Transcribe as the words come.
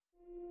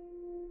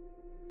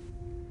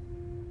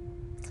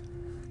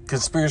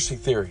Conspiracy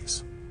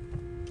theories.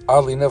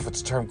 Oddly enough,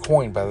 it's a term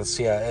coined by the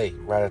CIA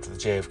right after the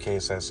JFK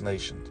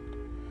assassination.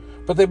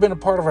 But they've been a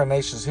part of our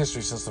nation's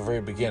history since the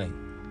very beginning,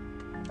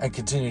 and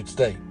continue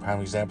today.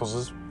 Prime examples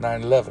is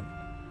 9/11.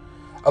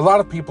 A lot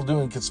of people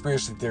doing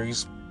conspiracy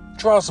theories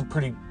draw some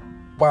pretty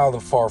wild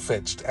and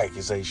far-fetched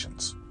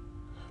accusations.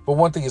 But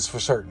one thing is for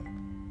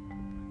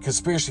certain.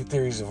 Conspiracy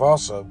theories have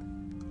also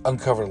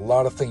uncovered a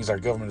lot of things our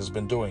government has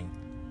been doing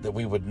that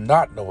we would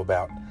not know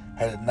about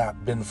had it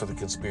not been for the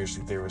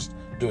conspiracy theorists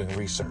doing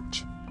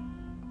research.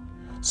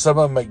 Some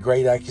of them make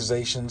great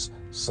accusations,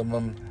 some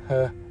of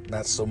them,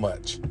 not so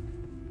much.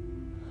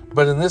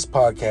 But in this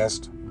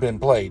podcast, Been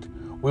Played,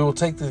 we will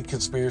take the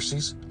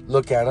conspiracies,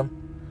 look at them,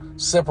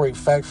 separate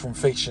fact from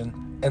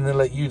fiction, and then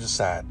let you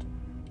decide.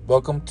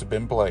 Welcome to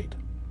Been Played.